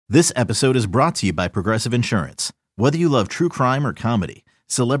This episode is brought to you by Progressive Insurance. Whether you love true crime or comedy,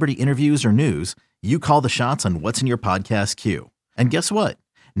 celebrity interviews or news, you call the shots on what's in your podcast queue. And guess what?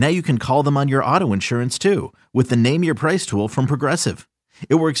 Now you can call them on your auto insurance too with the Name Your Price tool from Progressive.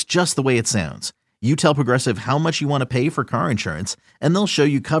 It works just the way it sounds. You tell Progressive how much you want to pay for car insurance, and they'll show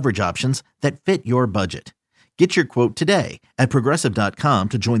you coverage options that fit your budget. Get your quote today at Progressive.com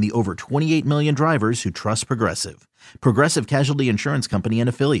to join the over 28 million drivers who trust Progressive. Progressive Casualty Insurance Company and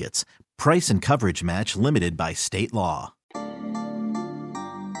Affiliates. Price and coverage match limited by state law.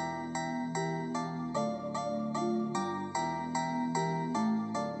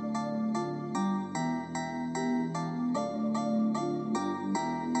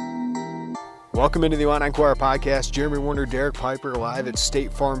 Welcome into the Illini Inquirer podcast. Jeremy Warner, Derek Piper, live at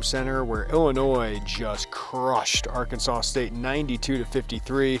State Farm Center, where Illinois just crushed Arkansas State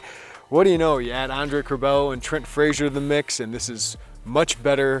 92-53. What do you know? You add Andre Curbelo and Trent Frazier to the mix, and this is much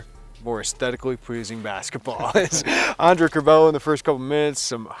better, more aesthetically pleasing basketball. Andre Curbelo in the first couple minutes,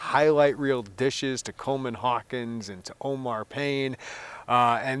 some highlight reel dishes to Coleman Hawkins and to Omar Payne.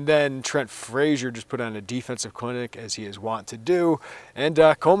 And then Trent Frazier just put on a defensive clinic, as he is wont to do. And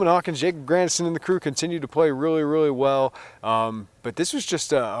Coleman Hawkins, Jacob Grandison, and the crew continued to play really, really well. But this was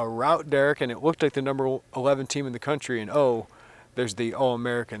just a rout, Derek, and it looked like the number 11 team in the country. And there's the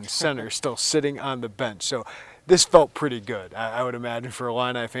All-American center still sitting on the bench. So this felt pretty good, I would imagine, for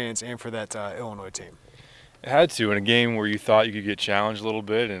Illini fans and for that Illinois team. It had to in a game where you thought you could get challenged a little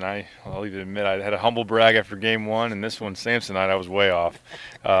bit, and I'll even admit I had a humble brag after game one, and this one, Samsonite, I was way off.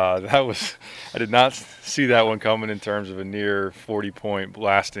 I did not see that one coming in terms of a near 40-point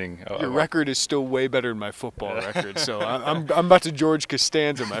blasting. Your record is still way better than my football record, so I'm about to George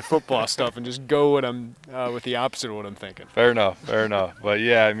Costanza my football stuff and just go with the opposite of what I'm thinking. Fair enough. But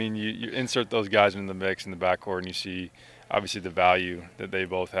yeah, I mean, you insert those guys in the mix in the backcourt, and you see obviously the value that they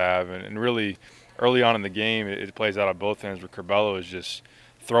both have, and really. Early on in the game, it plays out on both ends where Curbelo is just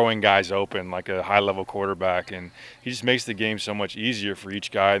throwing guys open like a high-level quarterback, and he just makes the game so much easier for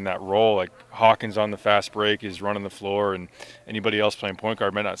each guy in that role. Like Hawkins on the fast break is running the floor, and anybody else playing point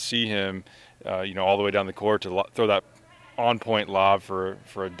guard might not see him, all the way down the court to throw that on-point lob for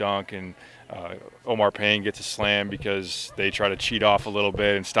a dunk, and Omar Payne gets a slam because they try to cheat off a little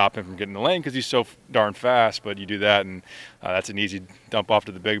bit and stop him from getting the lane because he's so darn fast. But you do that, and that's an easy dump off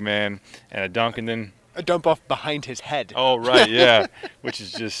to the big man and a dunk, and then a dump off behind his head. Oh, right, yeah, which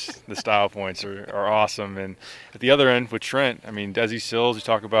is just the style points are awesome. And at the other end with Trent, I mean, Desi Sills, you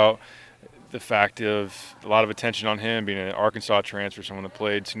talk about the fact of a lot of attention on him being an Arkansas transfer, someone that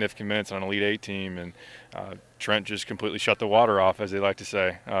played significant minutes on an Elite Eight team, and Trent just completely shut the water off, as they like to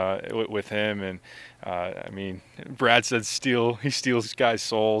say, with him. And I mean, Brad said he steals guys'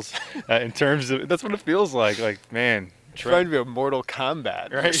 souls in terms of that's what it feels like. Like, man, Trent, trying to be a Mortal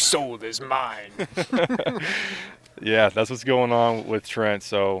Kombat. Right? Your soul is mine. Yeah, that's what's going on with Trent.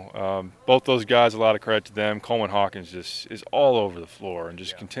 So both those guys, a lot of credit to them. Coleman Hawkins just is all over the floor and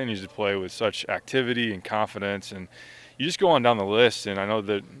just continues to play with such activity and confidence. And you just go on down the list, and I know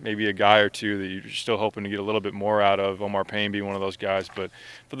that maybe a guy or two that you're still hoping to get a little bit more out of, Omar Payne being one of those guys. But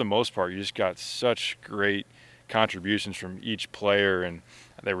for the most part, you just got such great contributions from each player, and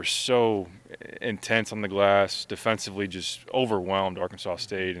they were so intense on the glass, defensively just overwhelmed Arkansas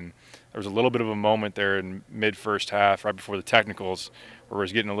State. And there was a little bit of a moment there in mid-first half, right before the technicals, where it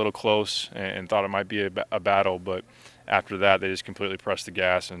was getting a little close and thought it might be a battle. But after that, they just completely pressed the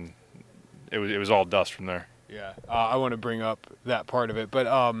gas, and it was all dust from there. Yeah, I want to bring up that part of it,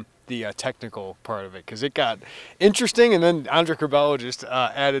 but the technical part of it, because it got interesting, and then Andre Curbelo just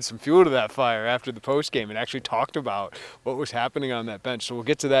added some fuel to that fire after the postgame and actually talked about what was happening on that bench. So we'll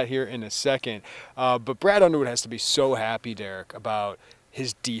get to that here in a second. But Brad Underwood has to be so happy, Derek, about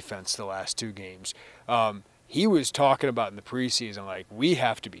his defense the last two games. He was talking about in the preseason, like, we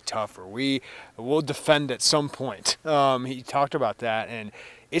have to be tougher. We'll defend at some point. He talked about that, and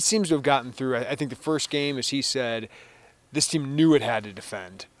it seems to have gotten through. I think the first game, as he said, this team knew it had to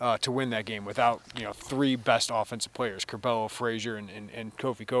defend to win that game without, three best offensive players, Curbelo, Frazier, and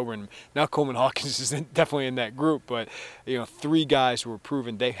Kofi Coburn. Now Coleman Hawkins is definitely in that group, but, three guys who were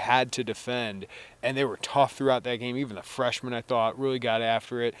proven they had to defend, and they were tough throughout that game. Even the freshmen, I thought, really got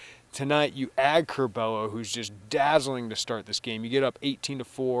after it. Tonight, you add Curbelo, who's just dazzling to start this game. You get up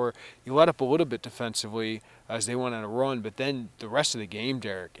 18-4. You let up a little bit defensively as they went on a run, but then the rest of the game,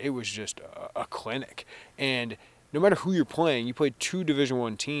 Derek, it was just a clinic. And no matter who you're playing, you played two Division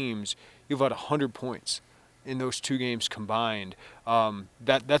I teams, you've had 100 points in those two games combined.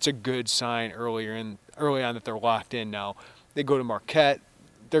 That's a good sign early on that they're locked in. Now, they go to Marquette.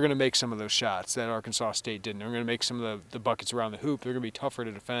 they're going to make some of those shots that Arkansas State didn't. They're going to make some of the buckets around the hoop. They're going to be tougher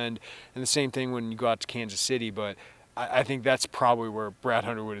to defend. And the same thing when you go out to Kansas City. But I think that's probably where Brad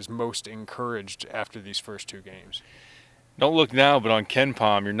Underwood is most encouraged after these first 2 games. Don't look now, but on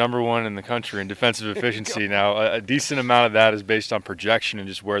KenPom, you're number 1 in the country in defensive efficiency. Now, a decent amount of that is based on projection and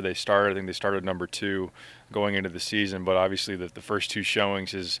just where they started. I think they started number 2 going into the season, but obviously the first 2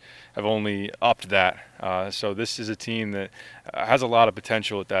 showings have only upped that. So this is a team that has a lot of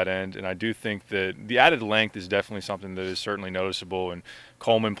potential at that end, and I do think that the added length is definitely something that is certainly noticeable. And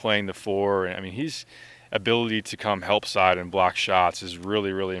Coleman playing the 4, and I mean, his ability to come help side and block shots is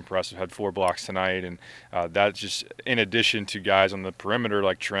really, really impressive. Had 4 blocks tonight, and that's just in addition to guys on the perimeter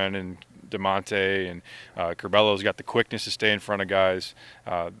like Trent and DeMonte, and Curbello's got the quickness to stay in front of guys.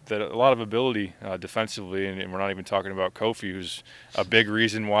 That a lot of ability defensively, and we're not even talking about Kofi, who's a big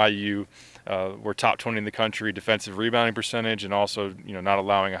reason why you were top 20 in the country defensive rebounding percentage, and also not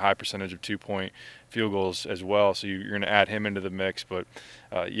allowing a high percentage of 2-point field goals as well. So you're going to add him into the mix. But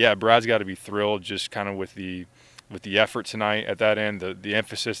yeah, Brad's got to be thrilled just kind of with the effort tonight at that end, the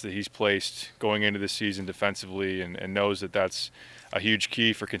emphasis that he's placed going into the season defensively, and knows that that's a huge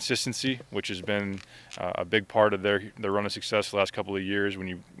key for consistency, which has been a big part of their run of success the last couple of years. When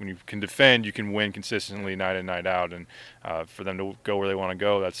you can defend, you can win consistently night in, night out, and for them to go where they want to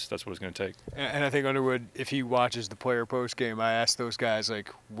go, that's what it's going to take. And I think Underwood, if he watches the player post game, I asked those guys, like,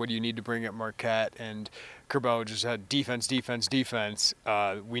 what do you need to bring at Marquette? And Curbelo just had defense.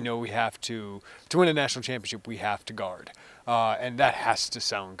 We know we have to win a national championship, we have to guard. And that has to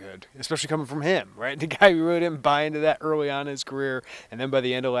sound good, especially coming from him, right? The guy who really didn't buy into that early on in his career, and then by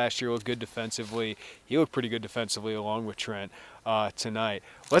the end of last year looked good defensively. He looked pretty good defensively along with Trent tonight.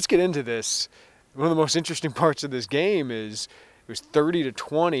 Let's get into this. One of the most interesting parts of this game is it was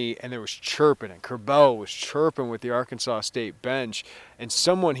 30-20, and there was chirping, and Curbelo was chirping with the Arkansas State bench, and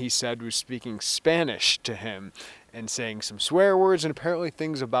someone, he said, was speaking Spanish to him and saying some swear words and apparently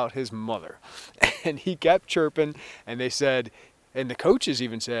things about his mother. And he kept chirping, and they said, and the coaches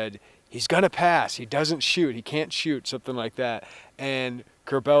even said, he's going to pass, he doesn't shoot, he can't shoot, something like that. And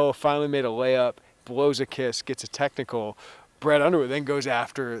Curbelo finally made a layup, blows a kiss, gets a technical. Brad Underwood then goes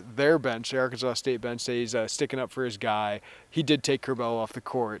after their bench, the Arkansas State bench, says he's sticking up for his guy. He did take Curbelo off the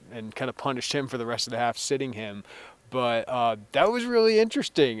court and kind of punished him for the rest of the half, sitting him. But that was really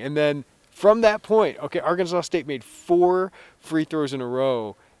interesting. And then from that point, okay, Arkansas State made 4 free throws in a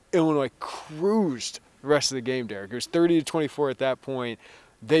row. Illinois cruised the rest of the game, Derek. It was 30-24 at that point.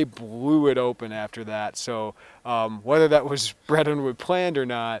 They blew it open after that. So whether that was Brad Underwood planned or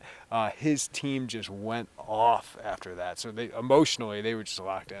not, his team just went off after that. So emotionally, they were just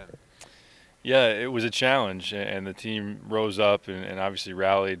locked in. Yeah, it was a challenge, and the team rose up and obviously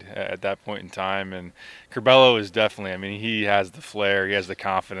rallied at that point in time. And Curbelo is definitely, I memean, he has the flair, he has the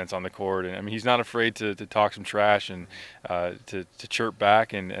confidence on the court, and I mean, he's not afraid to talk some trash and to chirp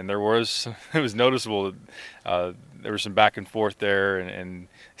back. And there was, it was noticeable. There was some back and forth there, and he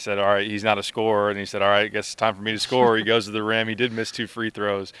said, all right, he's not a scorer. And he said, all right, I guess it's time for me to score. He goes to the rim. He did miss 2 free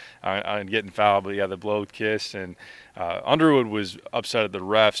throws on getting fouled, but yeah, the blow kiss. And Underwood was upset at the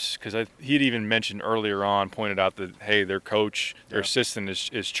refs because he'd even mentioned earlier on, pointed out that, hey, their coach, their assistant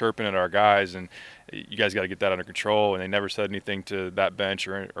is chirping at our guys, and you guys got to get that under control. And they never said anything to that bench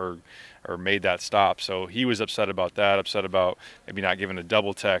or made that stop. So he was upset about that, upset about maybe not giving a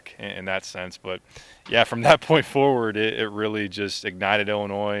double tech in that sense. But yeah, from that point forward, it really just ignited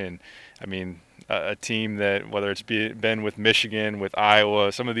Illinois. And I mean, a team that, whether it's been with Michigan, with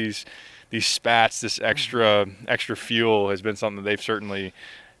Iowa, some of these spats, this extra fuel has been something that they've certainly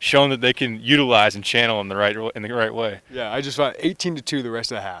shown that they can utilize and channel in the right way. Yeah, I just thought 18-2 the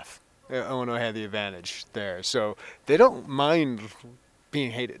rest of the half. Illinois had the advantage there, so they don't mind being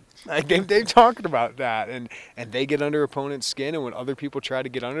hated. Like they've talked about that, and they get under opponents' skin, and when other people try to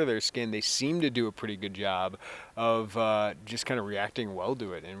get under their skin, they seem to do a pretty good job of just kind of reacting well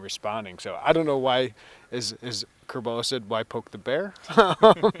to it and responding. So I don't know why, as Curbelo said, why poke the bear?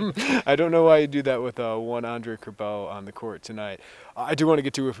 I don't know why you do that with one Andre Curbelo on the court tonight. I do want to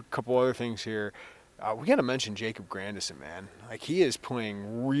get to a couple other things here. We got to mention Jacob Grandison, man. Like, he is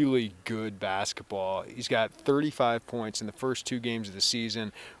playing really good basketball. He's got 35 points in the first 2 games of the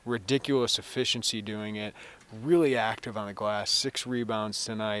season. Ridiculous efficiency doing it. Really active on the glass. 6 rebounds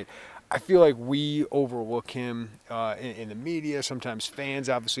tonight. I feel like we overlook him in the media. Sometimes fans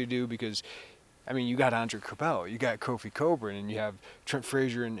obviously do because, I mean, you got Andre Curbelo, you got Kofi Coburn, and you have Trent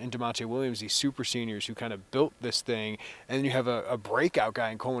Frazier and DeMonte Williams, these super seniors who kind of built this thing. And then you have a breakout guy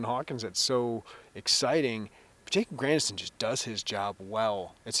in Coleman Hawkins that's so exciting. But Jacob Grandison just does his job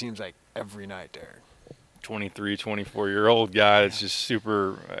well, it seems like, every night, Derek. 23, 24-year-old guy that's just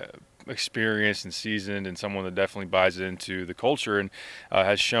super experienced and seasoned, and someone that definitely buys into the culture and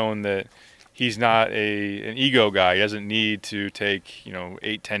has shown that he's not an ego guy. He doesn't need to take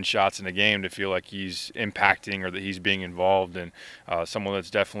 8-10 shots in a game to feel like he's impacting or that he's being involved, and someone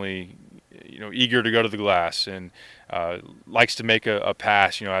that's definitely eager to go to the glass and likes to make a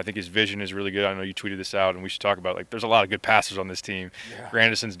pass. I think his vision is really good. I know you tweeted this out, and we should talk about, there's a lot of good passers on this team. Yeah.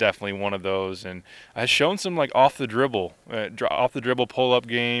 Grandison's definitely one of those, and has shown some off the dribble pull up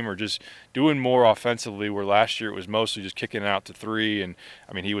game, or just doing more offensively, where last year it was mostly just kicking it out to three. And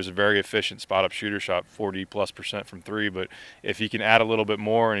I mean, he was a very efficient spot up shooter, shot 40+% from three, but if he can add a little bit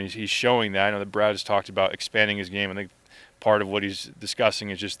more, and he's showing that. I know that Brad has talked about expanding his game. I think part of what he's discussing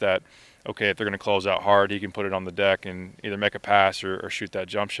is just that, okay, if they're going to close out hard, he can put it on the deck and either make a pass or shoot that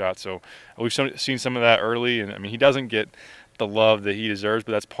jump shot. So we've seen some of that early, and I mean, he doesn't get the love that he deserves,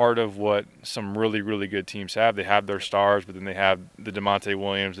 but that's part of what some really, really good teams have. They have their stars, but then they have the DeMonte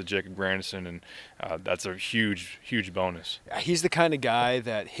Williams, the Jacob Grandison, and that's a huge, huge bonus. He's the kind of guy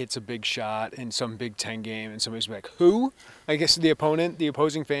that hits a big shot in some Big Ten game, and somebody's like, who? I guess the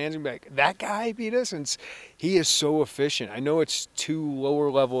opposing fans will be like, that guy beat us? And he is so efficient. I know it's two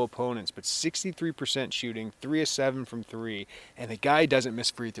lower-level opponents, but 63% shooting, 3 of 7 from three, and the guy doesn't miss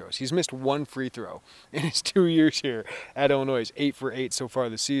free throws. He's missed one free throw in his 2 years here at Illinois. He's 8 for 8 so far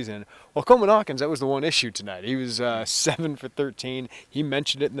this season. Well, Coleman Hawkins, that was the one issue tonight. He was 7 for 13. He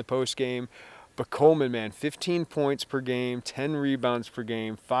mentioned it in the postgame. But Coleman, man, 15 points per game, 10 rebounds per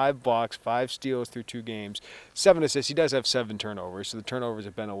game, 5 blocks, 5 steals through 2 games, 7 assists. He does have 7 turnovers, so the turnovers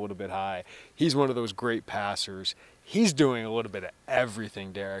have been a little bit high. He's one of those great passers. He's doing a little bit of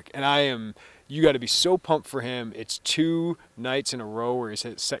everything, Derek. And you got to be so pumped for him. It's 2 nights in a row where he's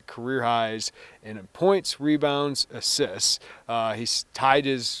set career highs in points, rebounds, assists. He's tied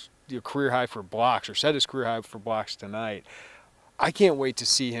his career high for blocks, or set his career high for blocks tonight. I can't wait to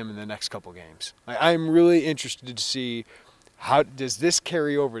see him in the next couple games. I'm really interested to see how does this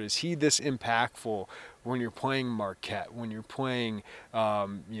carry over. Is he this impactful when you're playing Marquette, when you're playing,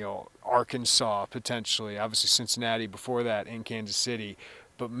 Arkansas potentially, obviously Cincinnati before that, in Kansas City.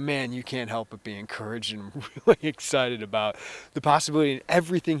 But man, you can't help but be encouraged and really excited about the possibility and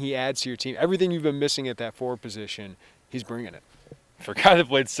everything he adds to your team. Everything you've been missing at that forward position, he's bringing it. For a guy that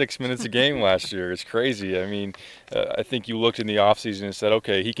played 6 minutes a game last year, it's crazy. I mean, I think you looked in the offseason and said,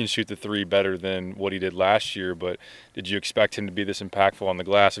 okay, he can shoot the three better than what he did last year, but did you expect him to be this impactful on the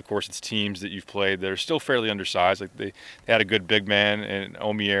glass? Of course, it's teams that you've played that are still fairly undersized. They had a good big man, and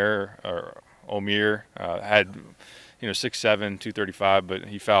Omir had 6'7", 235, but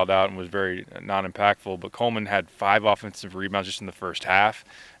he fouled out and was very non-impactful. But Coleman had 5 offensive rebounds just in the first half,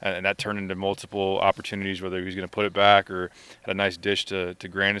 and that turned into multiple opportunities, whether he was going to put it back or had a nice dish to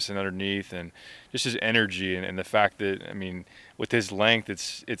Grandison underneath, and just his energy and the fact that, I mean, with his length,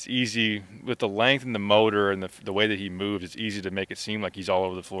 it's easy. With the length and the motor and the way that he moves, it's easy to make it seem like he's all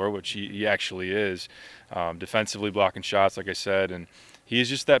over the floor, which he actually is. Defensively blocking shots, like I said, and he is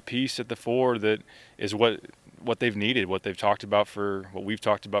just that piece at the 4 that is what they've needed, what we've talked about for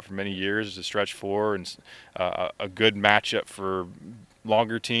many years, is a stretch 4 and a good matchup for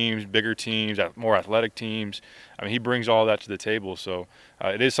longer teams, bigger teams, more athletic teams. I mean, he brings all that to the table. So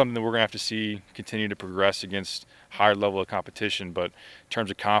it is something that we're going to have to see continue to progress against higher level of competition. But in terms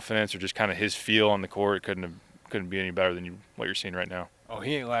of confidence or just kind of his feel on the court, it couldn't be any better than what you're seeing right now. Oh,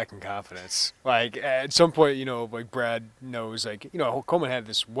 he ain't lacking confidence. At some point, Brad knows, Coleman had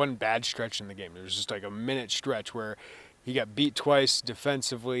this one bad stretch in the game. There was just a minute stretch where he got beat twice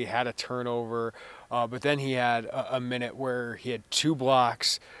defensively, had a turnover, but then he had a minute where he had 2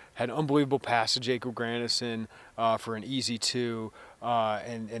 blocks, had an unbelievable pass to Jacob Grandison for an easy 2,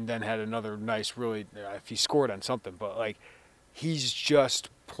 and then had another nice, really, if he scored on something, but he's just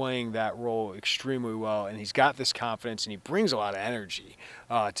playing that role extremely well, and he's got this confidence, and he brings a lot of energy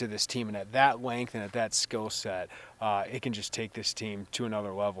to this team, and at that length and at that skill set, it can just take this team to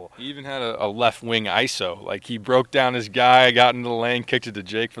another level. He even had a left wing ISO. He broke down his guy, got into the lane, kicked it to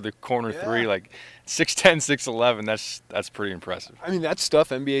Jake for the corner 3. 6'10", 6'11", that's pretty impressive. I mean, that's stuff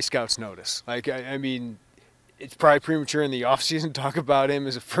NBA scouts notice. I mean, it's probably premature in the offseason to talk about him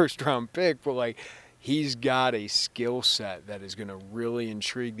as a first-round pick, but he's got a skill set that is going to really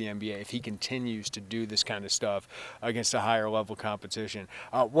intrigue the NBA if he continues to do this kind of stuff against a higher level competition.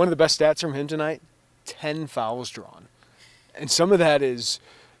 One of the best stats from him tonight, 10 fouls drawn. And some of that is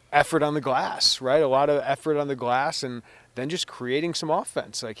effort on the glass, right? A lot of effort on the glass and then just creating some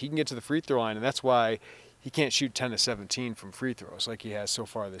offense. He can get to the free throw line, and that's why he can't shoot 10 to 17 from free throws like he has so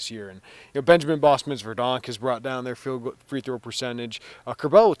far this year. And Benjamin Bosmans-Verdonk has brought down their free throw percentage.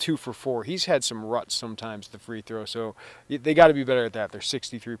 Curbelo 2 for 4. He's had some ruts sometimes at the free throw, so they got to be better at that. They're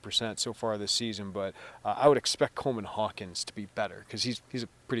 63% so far this season, but I would expect Coleman Hawkins to be better because he's a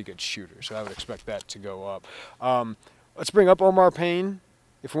pretty good shooter, so I would expect that to go up. Let's bring up Omar Payne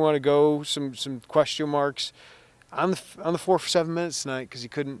if we want to go some question marks on the floor for 7 minutes tonight because he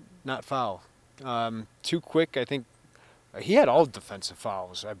couldn't not foul. Too quick, I think. He had all defensive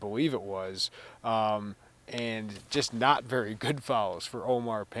fouls, I believe it was, and just not very good fouls for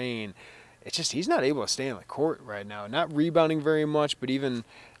Omar Payne. It's just he's not able to stay on the court right now. Not rebounding very much, but even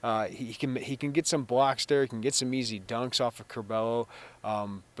he can get some blocks there. He can get some easy dunks off of Curbelo,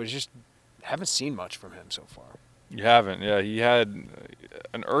 but it's just haven't seen much from him so far. You haven't, yeah. He had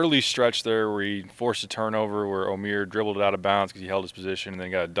an early stretch there where he forced a turnover where Omier dribbled it out of bounds because he held his position and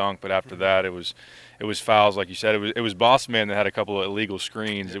then got a dunk. But after that, it was fouls, like you said. It was Bossman that had a couple of illegal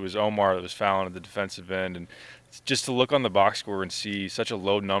screens. It was Omar that was fouling at the defensive end. And just to look on the box score and see such a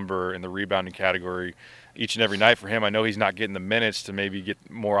low number in the rebounding category each and every night for him. I know he's not getting the minutes to maybe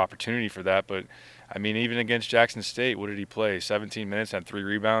get more opportunity for that, but I mean, even against Jackson State, what did he play? 17 minutes, had 3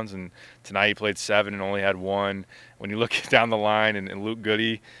 rebounds, and tonight he played 7 and only had 1. When you look down the line, and Luke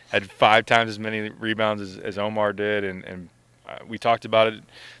Goody had 5 times as many rebounds as Omar did, and we talked about it,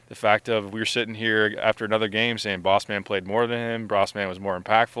 the fact of we were sitting here after another game saying Bossman played more than him, Bossman was more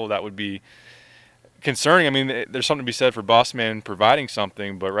impactful. That would be concerning. I mean, there's something to be said for Bossman providing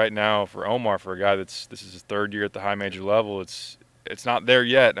something, but right now for Omar, for a guy this is his 3rd year at the high major level, it's not there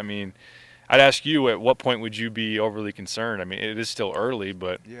yet. I mean, I'd ask you, at what point would you be overly concerned? I mean, it is still early,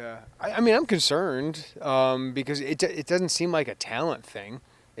 but yeah, I mean, I'm concerned because it doesn't seem like a talent thing.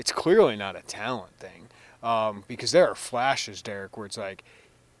 It's clearly not a talent thing because there are flashes, Derek, where it's like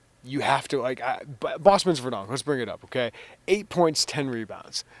you have to Bosmans-Verdonk. Let's bring it up, okay? 8 points, 10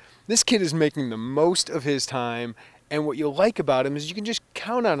 rebounds. This kid is making the most of his time, and what you like about him is you can just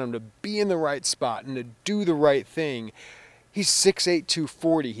count on him to be in the right spot and to do the right thing. He's 6'8",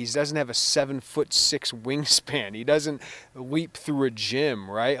 240. He doesn't have a 7'6" wingspan. He doesn't leap through a gym,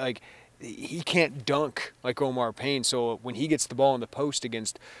 right? Like, he can't dunk like Omar Payne. So when he gets the ball in the post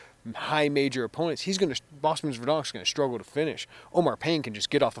against high major opponents, Bosmans-Verdonk's going to struggle to finish. Omar Payne can just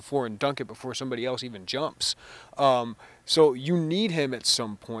get off the floor and dunk it before somebody else even jumps. So you need him at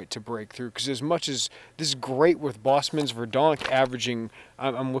some point to break through, because as much as this is great with Bosmans-Verdonk averaging,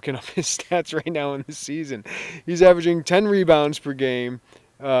 I'm looking up his stats right now in the season, he's averaging 10 rebounds per game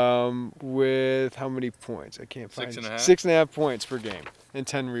with how many points? I can't find 6.5. 6.5 points per game and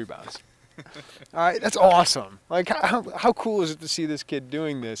 10 rebounds. All right, that's awesome. Like, how cool is it to see this kid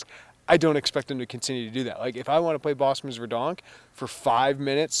doing this? I don't expect him to continue to do that. Like, if I want to play Bosmans-Verdonk for 5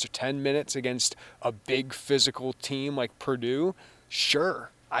 minutes or 10 minutes against a big physical team like Purdue, sure.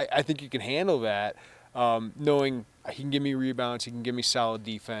 I think you can handle that, knowing he can give me rebounds, he can give me solid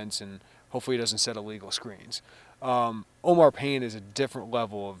defense, and hopefully he doesn't set illegal screens. Omar Payne is a different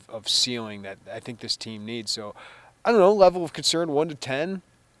level of ceiling that I think this team needs. So, I don't know, level of concern, 1 to 10.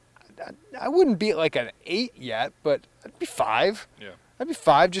 I wouldn't be at like an 8 yet, but I'd be 5. yeah. I'd be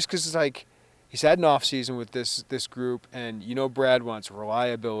 5 just because it's like he's had an off season with this group, and Brad wants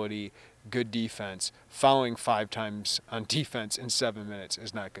reliability, good defense. Fouling 5 times on defense in 7 minutes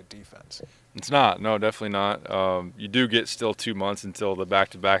is not good defense. It's not. No, definitely not. You do get still 2 months until the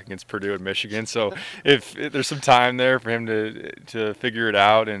back-to-back against Purdue and Michigan. So if there's some time there for him to figure it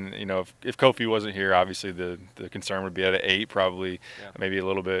out, and if Kofi wasn't here, obviously the concern would be at an 8, probably, maybe a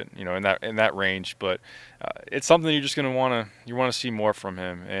little bit, in that range. But it's something you're just going to want to see more from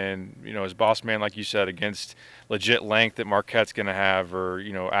him. And as boss man, like you said, against legit length that Marquette's going to have, or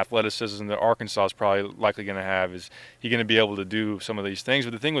athleticism that Arkansas is probably likely going to have, is he going to be able to do some of these things?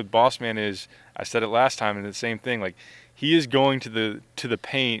 But the thing with boss man is, I said it last time, and the same thing, like, he is going to the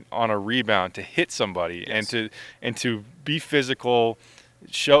paint on a rebound to hit somebody, yes, and to be physical,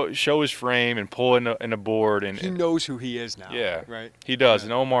 show his frame and pull in a board, and he knows who he is now. Yeah, right. He does, yeah.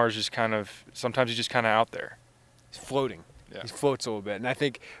 And Omar is just sometimes he's just kind of out there. He's floating. Yeah. He floats a little bit, and I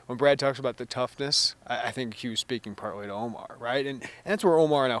think when Brad talks about the toughness, I think he was speaking partly to Omar, right? And that's where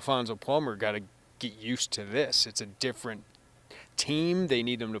Omar and Alfonso Plummer got to get used to this. It's a different team. They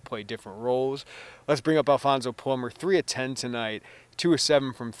need him to play different roles. Let's bring up Alfonso Plummer. 3 of 10 tonight, 2 of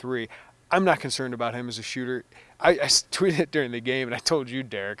 7 from 3. I'm not concerned about him as a shooter. I tweeted it during the game, and I told you,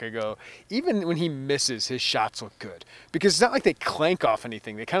 Derek, I go, even when he misses, his shots look good. Because it's not like they clank off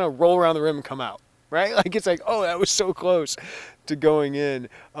anything. They kind of roll around the rim and come out, right? Like, it's like, oh, that was so close to going in.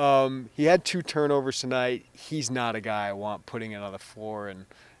 He had 2 turnovers tonight. He's not a guy I want putting it on the floor and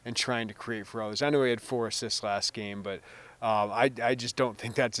and trying to create for others. I know he had 4 assists last game, but I just don't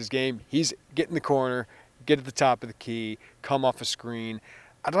think that's his game. He's get in the corner, get at the top of the key, come off a screen.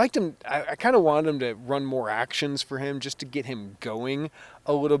 I'd like him. I kind of want him to run more actions for him just to get him going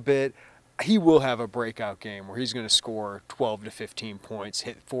a little bit. He will have a breakout game where he's going to score 12 to 15 points,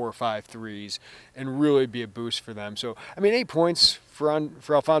 hit 4 or 5 threes, and really be a boost for them. So, I mean, 8 points for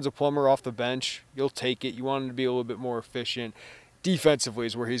Alfonso Plummer off the bench. You'll take it. You want him to be a little bit more efficient. Defensively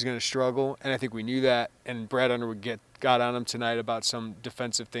is where he's going to struggle, and I think we knew that. And Brad Underwood got on him tonight about some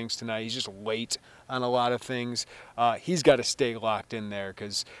defensive things tonight. He's just late on a lot of things. He's got to stay locked in there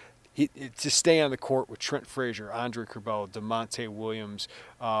because to stay on the court with Trent Frazier, Andre Curbelo, DeMonte Williams,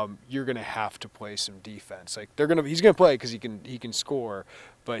 you're going to have to play some defense. Like he's going to play because he can score,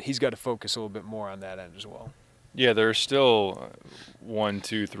 but he's got to focus a little bit more on that end as well. Yeah, there's still 1,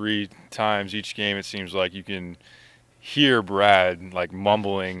 2, 3 times each game it seems like you can hear Brad like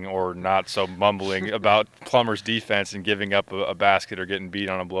mumbling or not so mumbling about Plummer's defense and giving up a basket or getting beat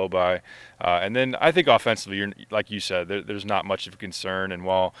on a blow by. And then I think offensively, like you said, there's not much of a concern. And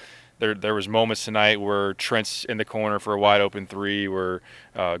while there was moments tonight where Trent's in the corner for a wide open 3, where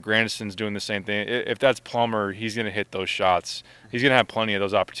Grandison's doing the same thing. If that's Plummer, he's going to hit those shots. He's going to have plenty of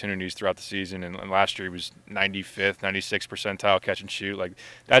those opportunities throughout the season. And last year he was 95th, 96th percentile catch and shoot. Like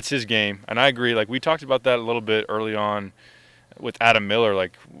that's his game. And I agree. Like we talked about that a little bit early on with Adam Miller,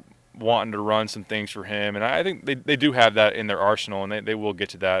 like wanting to run some things for him. And I think they do have that in their arsenal, and they will get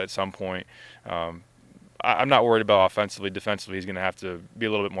to that at some point. I'm not worried about offensively. Defensively, he's going to have to be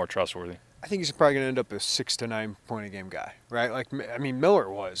a little bit more trustworthy. I think he's probably going to end up a 6 to 9 point a game guy, right? Like, I mean, Miller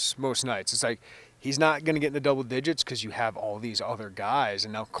was most nights. It's like he's not going to get in the double digits because you have all these other guys,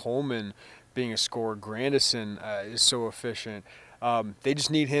 and now Coleman being a scorer, Grandison is so efficient. They just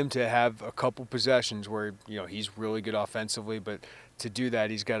need him to have a couple possessions where he's really good offensively, but to do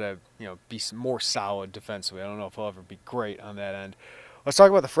that, he's got to be more solid defensively. I don't know if he'll ever be great on that end. Let's talk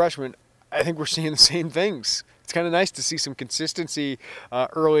about the freshmen. I think we're seeing the same things. It's kind of nice to see some consistency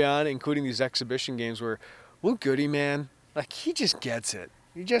early on, including these exhibition games where Luke Goody, man, like he just gets it.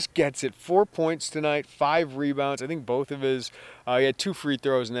 He just gets it. 4 points tonight, 5 rebounds. I think both of his, he had 2 free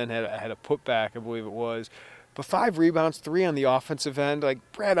throws and then had a putback, I believe it was. But 5 rebounds, 3 on the offensive end. Like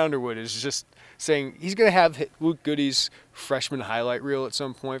Brad Underwood is just saying he's going to have Luke Goody's freshman highlight reel at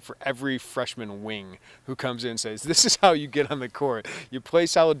some point for every freshman wing who comes in and says, this is how you get on the court. You play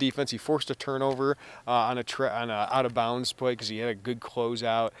solid defense. He forced a turnover on a out-of-bounds play because he had a good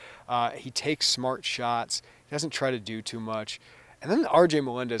closeout. He takes smart shots. He doesn't try to do too much. And then R.J.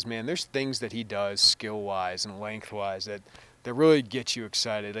 Melendez, man, there's things that he does skill-wise and length-wise that really get you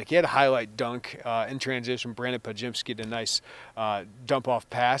excited. Like he had a highlight dunk in transition. Brandon Pajimski did a nice dump-off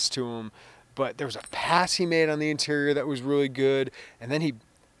pass to him. But there was a pass he made on the interior that was really good. And then he,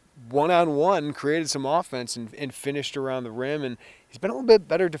 one-on-one, created some offense and finished around the rim. And he's been a little bit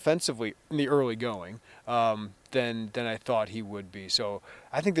better defensively in the early going than I thought he would be. So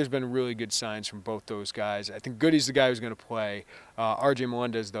I think there's been really good signs from both those guys. I think Goody's the guy who's going to play. R.J.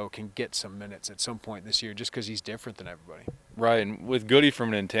 Melendez, though, can get some minutes at some point this year just because he's different than everybody. Right, and with Goody from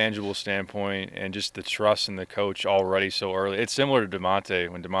an intangible standpoint and just the trust in the coach already so early, it's similar to DeMonte.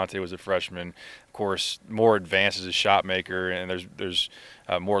 When DeMonte was a freshman, of course, more advanced as a shot maker, and there's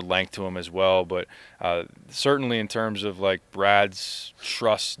more length to him as well. But certainly in terms of like Brad's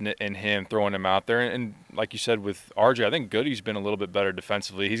trust in him, throwing him out there, and like you said with RJ, I think Goody's been a little bit better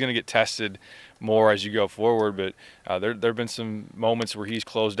defensively. He's going to get tested more as you go forward, but there have been some moments where he's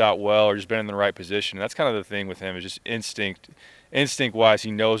closed out well or just been in the right position. And that's kind of the thing with him is just instinct-wise,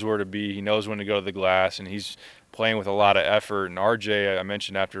 he knows where to be. He knows when to go to the glass, and he's playing with a lot of effort. And RJ, I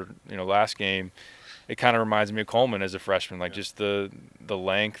mentioned after last game, it kind of reminds me of Coleman as a freshman, like just the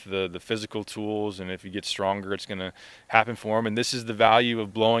length, the physical tools, and if he gets stronger, it's going to happen for him. And this is the value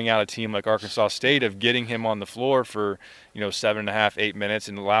of blowing out a team like Arkansas State, of getting him on the floor for 7.5, 8 minutes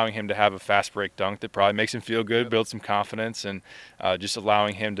and allowing him to have a fast break dunk that probably makes him feel good, build some confidence, and just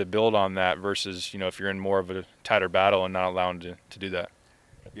allowing him to build on that versus if you're in more of a tighter battle and not allowing him to do that.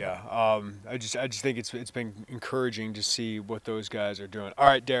 Yeah, I just think it's been encouraging to see what those guys are doing. All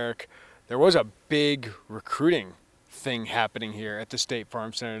right, Derek. There was a big recruiting thing happening here at the State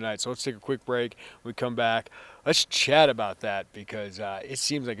Farm Center tonight. So let's take a quick break. When we come back, let's chat about that because it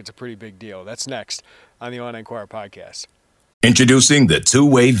seems like it's a pretty big deal. That's next on the Illini Inquirer podcast. Introducing the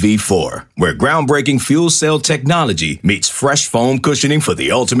Two-Way V4, where groundbreaking fuel cell technology meets fresh foam cushioning for the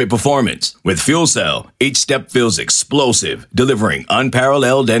ultimate performance. With fuel cell, each step feels explosive, delivering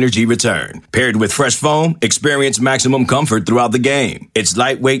unparalleled energy return. Paired with fresh foam, experience maximum comfort throughout the game. Its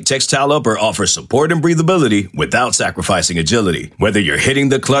lightweight textile upper offers support and breathability without sacrificing agility. Whether you're hitting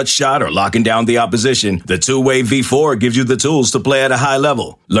the clutch shot or locking down the opposition, the Two-Way V4 gives you the tools to play at a high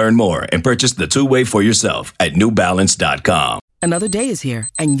level. Learn more and purchase the Two-Way for yourself at newbalance.com. Another day is here,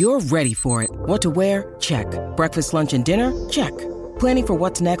 and you're ready for it. What to wear? Check. Breakfast, lunch, and dinner? Check. Planning for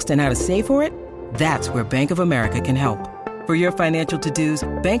what's next and how to save for it? That's where Bank of America can help. For your financial to-dos,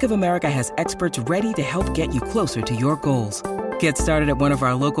 Bank of America has experts ready to help get you closer to your goals. Get started at one of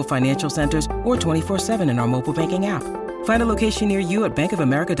our local financial centers or 24/7 in our mobile banking app. Find a location near you at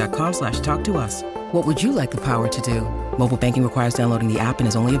bankofamerica.com/talktous. What would you like the power to do? Mobile banking requires downloading the app and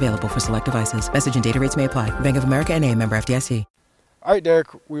is only available for select devices. Message and data rates may apply. Bank of America N.A., member FDIC. All right, Derek,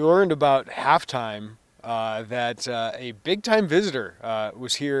 we learned about halftime that a big-time visitor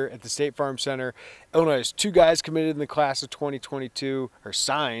was here at the State Farm Center. Illinois has two guys committed in the class of 2022, or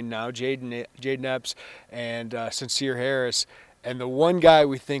signed now, Jaden Epps and Sincere Harris. And the one guy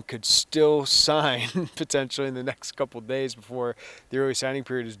we think could still sign potentially in the next couple of days before the early signing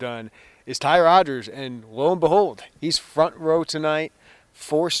period is done is Ty Rodgers. And lo and behold, he's front row tonight,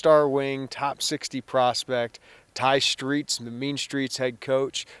 4-star wing, top 60 prospect. Ty Streets, the Mean Streets head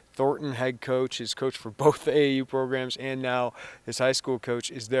coach, Thornton head coach, his coach for both the AAU programs, and now his high school coach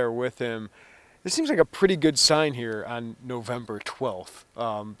is there with him. This seems like a pretty good sign here on November 12th,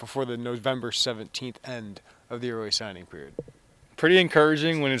 before the November 17th end of the early signing period. Pretty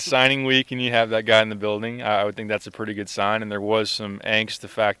encouraging when it's signing week and you have that guy in the building. I would think that's a pretty good sign. And there was some angst, the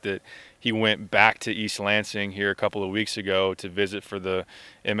fact that he went back to East Lansing here a couple of weeks ago to visit for the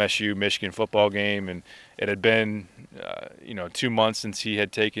MSU Michigan football game, and it had been 2 months since he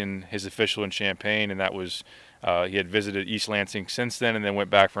had taken his official in Champaign, and that was he had visited East Lansing since then and then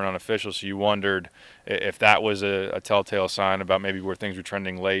went back for an unofficial. So you wondered if that was a telltale sign about maybe where things were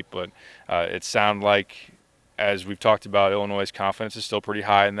trending late, but it sounded like, as we've talked about, Illinois' confidence is still pretty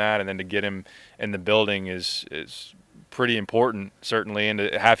high in that, and then to get him in the building is pretty important, certainly, and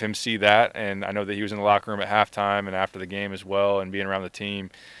to have him see that. And I know that he was in the locker room at halftime and after the game as well, and being around the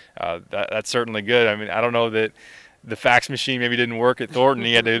team, that's certainly good. I mean, I don't know that the fax machine maybe didn't work at Thornton.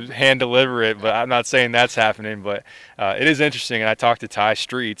 He had to hand deliver it, but I'm not saying that's happening. But it is interesting, and I talked to Ty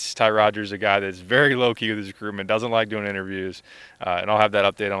Streets. Ty Rodgers, a guy that's very low-key with his recruitment, doesn't like doing interviews, and I'll have that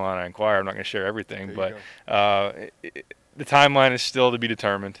update on Illini Inquirer. I'm not going to share everything, but the timeline is still to be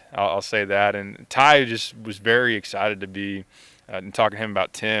determined. I'll say that. And Ty just was very excited to be and talking to him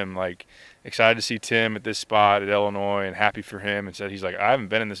about Tim, like excited to see Tim at this spot at Illinois and happy for him, and said he's like, I haven't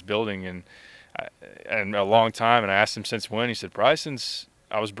been in this building in a long time. And I asked him since when. He said probably since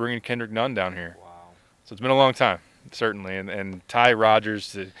I was bringing Kendrick Nunn down here. Wow. So it's been a long time, certainly. And Ty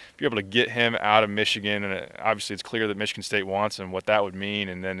Rodgers, to be able to get him out of Michigan, and obviously it's clear that Michigan State wants him, what that would mean,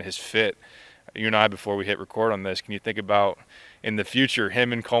 and then his fit. You and I, before we hit record on this, can you think about in the future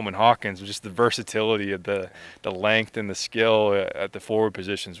him and Coleman Hawkins, just the versatility of the length and the skill at the forward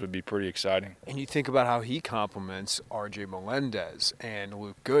positions would be pretty exciting. And you think about how he complements R.J. Melendez and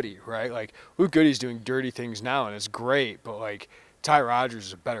Luke Goody, right? Like, Luke Goody's doing dirty things now, and it's great, but, like, Ty Rodgers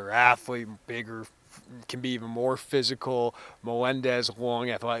is a better athlete, bigger, can be even more physical. Melendez, long,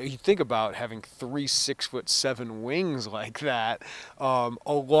 athletic. You think about having 3 6'7" wings like that,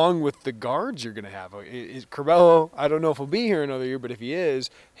 along with the guards you're going to have. Curbelo, I don't know if he'll be here another year, but if he is,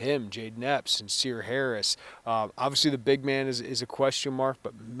 him, Jaden Epps, and Sincere Harris. Obviously, the big man is a question mark,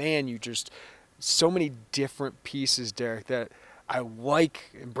 but man, you just so many different pieces, Derek, that I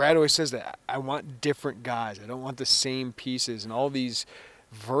like. And Brad always says that I want different guys. I don't want the same pieces, and all these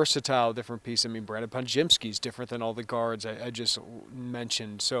versatile different piece. I mean, Brandon Ponjimski's different than all the guards I just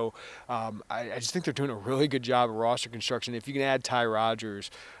mentioned. So I just think they're doing a really good job of roster construction. If you can add Ty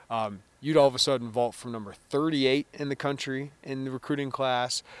Rodgers, you'd all of a sudden vault from number 38 in the country in the recruiting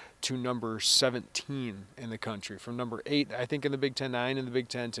class to number 17 in the country. From number 8, I think, in the Big Ten, 9 in the Big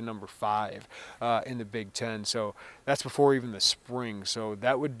Ten, to number 5 in the Big Ten. So that's before even the spring. So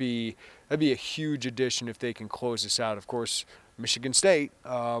that'd be a huge addition if they can close this out. Of course, Michigan State,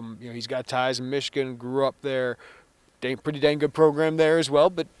 he's got ties in Michigan, grew up there, pretty dang good program there as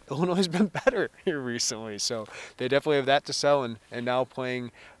well, but Illinois has been better here recently. So they definitely have that to sell, and now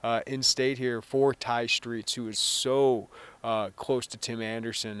playing in-state here for Ty Streets, who is so close to Tim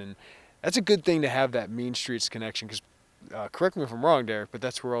Anderson. And that's a good thing to have that Mean Streets connection, because correct me if I'm wrong, Derek, but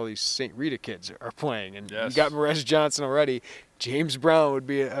that's where all these St. Rita kids are playing. And Yes. you got Merez Johnson already. James Brown would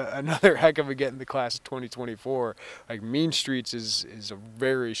be another heck of a get in the class of 2024. Like, Mean Streets is a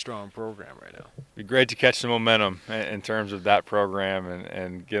very strong program right now. It'd be great to catch some momentum in terms of that program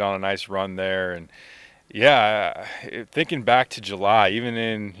and get on a nice run there. And yeah, thinking back to July, even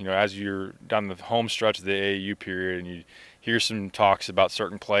in, as you're down the home stretch of the AAU period, and you hear some talks about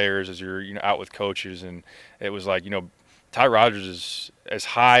certain players as you're out with coaches, and it was like, Ty Rodgers is as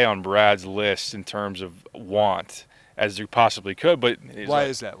high on Brad's list in terms of want as you possibly could. But Why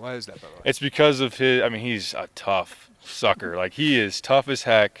is that? Why is that, by the way? It's because of he's a tough sucker. Like, he is tough as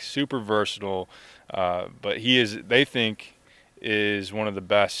heck, super versatile, but they think is one of the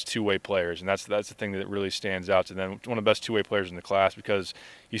best two-way players, and that's the thing that really stands out to them. One of the best two-way players in the class because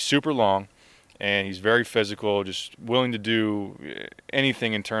he's super long and he's very physical, just willing to do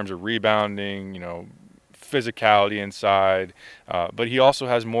anything in terms of rebounding, physicality inside, but he also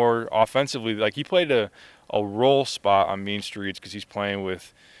has more offensively. Like, he played a role spot on Mean Streets because he's playing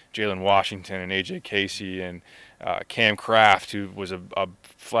with Jalen Washington and AJ Casey and Cam Kraft, who was a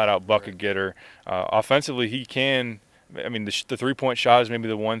flat-out bucket getter. Offensively, he can. The three-point shot is maybe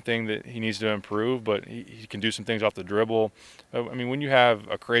the one thing that he needs to improve, but he can do some things off the dribble. When you have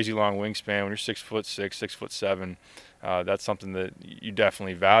a crazy long wingspan, when you're 6'6", 6'7", that's something that you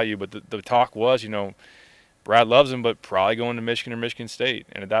definitely value. But the talk was, Brad loves him, but probably going to Michigan or Michigan State.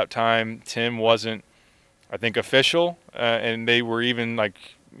 And at that time, Tim wasn't, I think, official, and they were even like,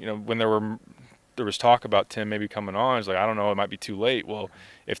 when there was talk about Tim maybe coming on, it's like, I don't know, it might be too late. Well,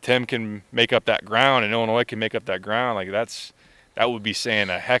 if Tim can make up that ground and Illinois can make up that ground, like, that would be saying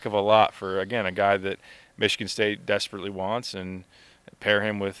a heck of a lot for, again, a guy that Michigan State desperately wants, and pair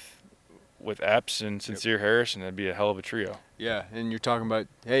him with Epps and Sincere Harrison, that'd be a hell of a trio. Yeah, and you're talking about,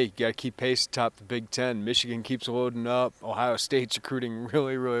 hey, you got to keep pace atop the Big Ten. Michigan keeps loading up. Ohio State's recruiting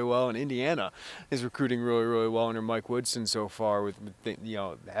really, really well, and Indiana is recruiting really, really well under Mike Woodson so far with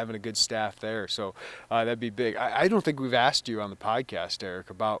having a good staff there. So that'd be big. I don't think we've asked you on the podcast, Eric,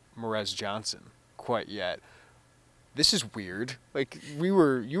 about Merez Johnson quite yet. This is weird. Like, you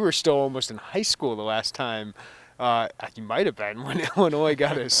were still almost in high school the last time. You might have been when Illinois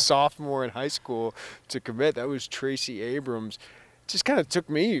got a sophomore in high school to commit. That was Tracy Abrams. It just kind of took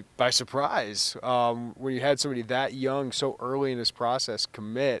me by surprise when you had somebody that young so early in this process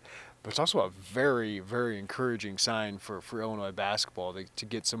commit. But it's also a very, very encouraging sign for Illinois basketball to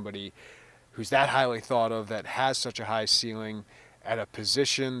get somebody who's that highly thought of, that has such a high ceiling at a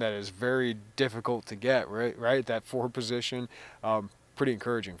position that is very difficult to get, right? That 4 position. Pretty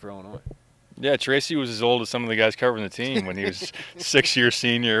encouraging for Illinois. Yeah, Tracy was as old as some of the guys covering the team when he was 6-year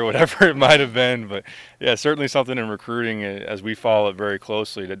senior or whatever it might have been. But, yeah, certainly something in recruiting, as we follow it very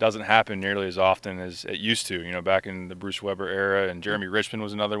closely, that doesn't happen nearly as often as it used to, back in the Bruce Weber era. And Jeremy Richmond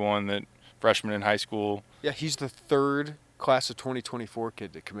was another one, that freshman in high school. Yeah, he's the third class of 2024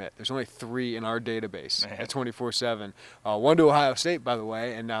 kid to commit. There's only 3 in our database at 24/7. 1 to Ohio State, by the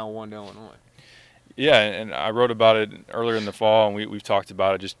way, and now 1 to Illinois. Yeah, and I wrote about it earlier in the fall, and we've talked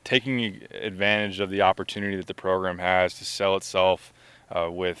about it, just taking advantage of the opportunity that the program has to sell itself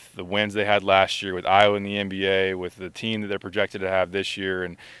with the wins they had last year, with Iowa in the NBA, with the team that they're projected to have this year.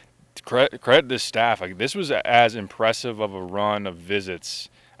 And to credit this staff. Like, this was as impressive of a run of visits,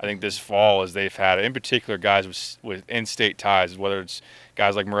 I think, this fall as they've had, in particular guys with in-state ties, whether it's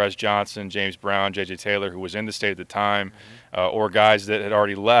guys like Merez Johnson, James Brown, J.J. Taylor, who was in the state at the time, or guys that had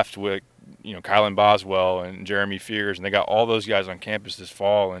already left with, Kylan Boswell and Jeremy Fears, and they got all those guys on campus this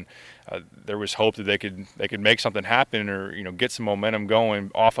fall, and there was hope that they could make something happen, or get some momentum going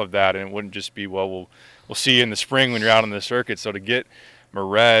off of that, and it wouldn't just be, well, we'll see you in the spring when you're out on the circuit. So to get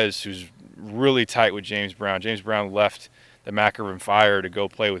Merez, who's really tight with James Brown. James Brown left the McEwen Fire to go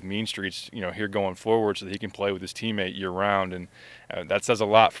play with Mean Streets, here going forward, so that he can play with his teammate year round, and that says a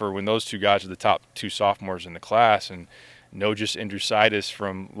lot for when those two guys are the top 2 sophomores in the class. And Nojus Andrusitis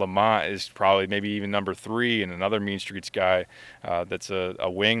from Lamont is probably maybe even number 3, and another Mean Streets guy that's a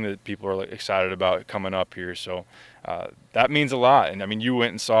wing that people are excited about coming up here. So that means a lot. And, you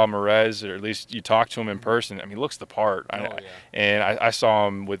went and saw Merez, or at least you talked to him in person. He looks the part. And I saw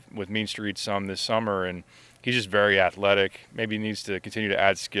him with Mean Streets some this summer, and he's just very athletic. Maybe he needs to continue to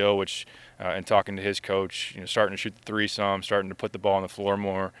add skill, which and talking to his coach, starting to shoot the 3 some, starting to put the ball on the floor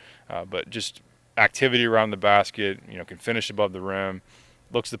more, but just activity around the basket, can finish above the rim,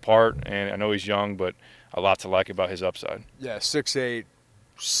 looks the part, and I know he's young, but a lot to like about his upside. Yeah, 6'8",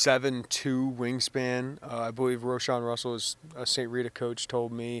 7'2" wingspan. I believe Roshan Russell, is a St. Rita coach,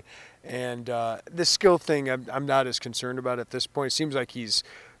 told me. And the skill thing, I'm not as concerned about at this point. It seems like he's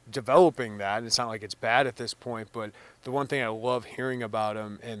developing that. And it's not like it's bad at this point, but the one thing I love hearing about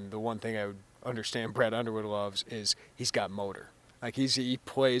him, and the one thing I would understand Brad Underwood loves, is he's got motor. Like he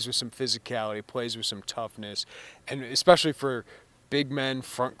plays with some physicality, plays with some toughness, and especially for big men,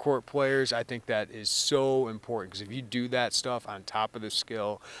 front court players, I think that is so important, because if you do that stuff on top of the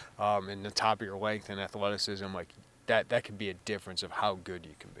skill, and the top of your length and athleticism, like that could be a difference of how good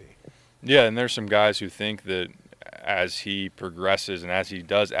you can be. Yeah, and there's some guys who think that as he progresses and as he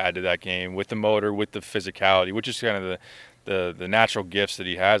does add to that game with the motor, with the physicality, which is kind of the natural gifts that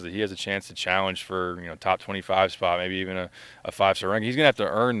he has a chance to challenge for top 25 spot, maybe even a 5-star ranking. He's gonna have to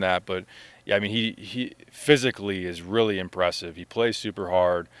earn that, but yeah, I mean he physically is really impressive. He plays super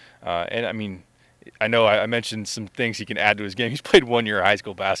hard, and I mean, I know I mentioned some things he can add to his game. He's played 1 year of high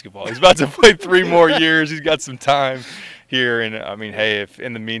school basketball. He's about to play 3 more years. He's got some time here, and I mean, hey, if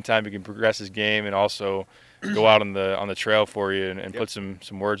in the meantime he can progress his game and also go out on the trail for you and put some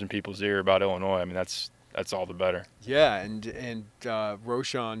words in people's ear about Illinois, I mean that's all the better. Yeah, and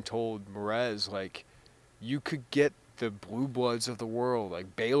Roshan told Merez, like, you could get the blue bloods of the world.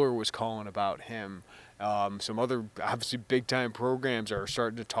 Like Baylor was calling about him. Some other obviously big time programs are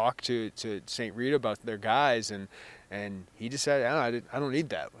starting to talk to St. Rita about their guys, and he decided, I don't need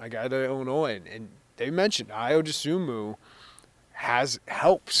that. I got Illinois, and they mentioned Ayo Dosunmu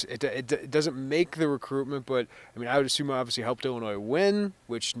helps. It doesn't make the recruitment, but I mean, Ayo Dosunmu obviously helped Illinois win,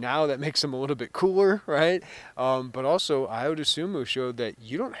 which now that makes them a little bit cooler, right? But also Ayo Dosunmu showed that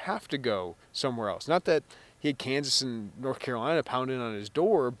you don't have to go somewhere else. Not that he had Kansas and North Carolina pounding on his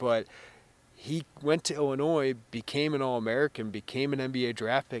door, but he went to Illinois, became an All-American, became an NBA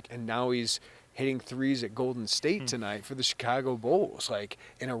draft pick, and now he's hitting threes at Golden State tonight for the Chicago Bulls, like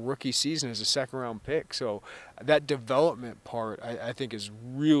in a rookie season as a second-round pick. So that development part, I think, is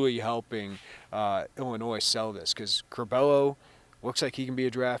really helping Illinois sell this, because Curbelo looks like he can be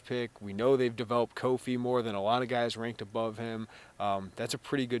a draft pick. We know they've developed Kofi more than a lot of guys ranked above him. That's a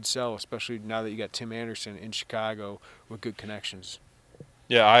pretty good sell, especially now that you got Tim Anderson in Chicago with good connections.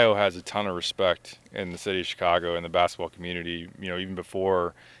 Yeah, Ayo has a ton of respect in the city of Chicago and the basketball community, even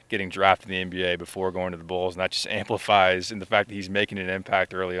before getting drafted in the NBA, before going to the Bulls, and that just amplifies, and the fact that he's making an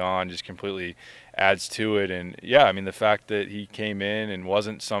impact early on just completely adds to it. And yeah, I mean, the fact that he came in and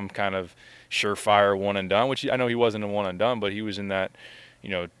wasn't some kind of surefire one and done, which I know he wasn't a one and done, but he was in that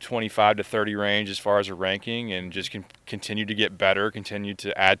 25 to 30 range as far as a ranking, and just continue to get better, continue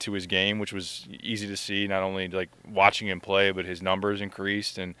to add to his game, which was easy to see, not only like watching him play, but his numbers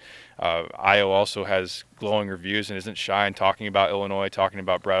increased. And Ayo also has glowing reviews and isn't shy in talking about Illinois, talking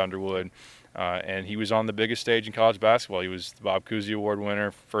about Brad Underwood. And he was on the biggest stage in college basketball. He was the Bob Cousy Award winner,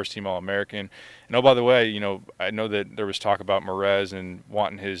 first-team All-American. And oh, by the way, I know that there was talk about Merez and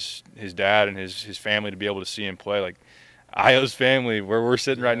wanting his dad and his family to be able to see him play. Like, Ayo's family, where we're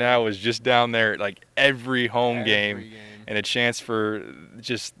sitting right now, was just down there like every home game, and a chance for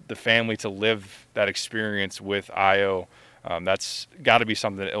just the family to live that experience with Ayo. That's got to be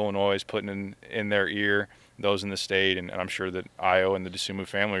something that Illinois is putting in their ear, those in the state, and I'm sure that Ayo and the Dosunmu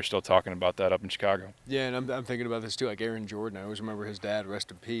family are still talking about that up in Chicago. Yeah, and I'm thinking about this too. Like Aaron Jordan, I always remember his dad,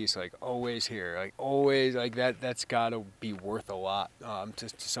 rest in peace. Like always here, like always, like that's got to be worth a lot to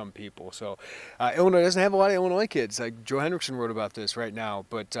some people. So Illinois doesn't have a lot of Illinois kids. Like Joe Hendrickson wrote about this right now,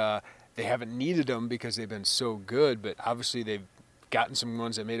 but they haven't needed them because they've been so good. But obviously they've gotten some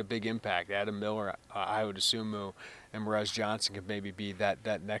ones that made a big impact. Adam Miller, Ayo Dosunmu, and Merez Johnson could maybe be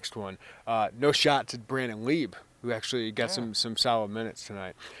that next one. No shot to Brandon Lieb, who actually got some solid minutes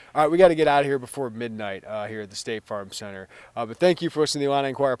tonight. All right, we got to get out of here before midnight here at the State Farm Center. But thank you for listening to the Illini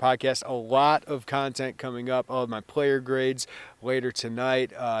Inquirer podcast. A lot of content coming up. All of my player grades later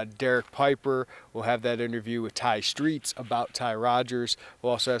tonight. Derek Piper will have that interview with Ty Streets about Ty Rodgers.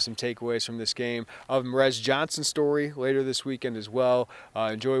 We'll also have some takeaways from this game. Merez Johnson story later this weekend as well.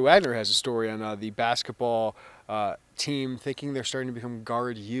 And Joey Wagner has a story on the basketball team thinking they're starting to become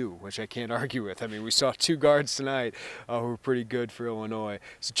guard U, which I can't argue with. I mean, we saw 2 guards tonight who were pretty good for Illinois.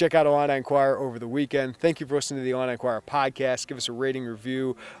 So check out Illini Inquirer over the weekend. Thank you for listening to the Illini Inquirer podcast. Give us a rating,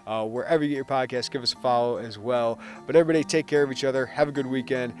 review. Wherever you get your podcast, give us a follow as well. But everybody take care of each other. Have a good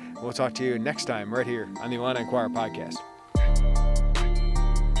weekend. We'll talk to you next time right here on the Illini Inquirer podcast.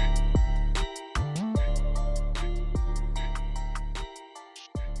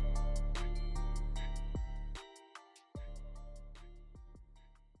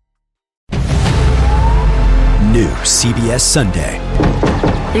 New CBS Sunday.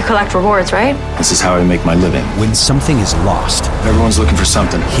 You collect rewards, right? This is how I make my living. When something is lost, everyone's looking for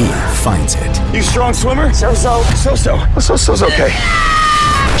something. He finds it. You strong swimmer? So-so. So-so's okay.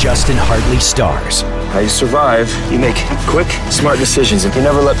 Justin Hartley stars How you survive, you make quick, smart decisions, and you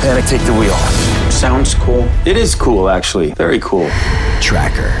never let panic take the wheel. Sounds cool. It is cool, actually. Very cool.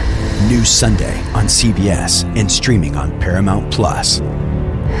 Tracker. New Sunday on CBS and streaming on Paramount Plus.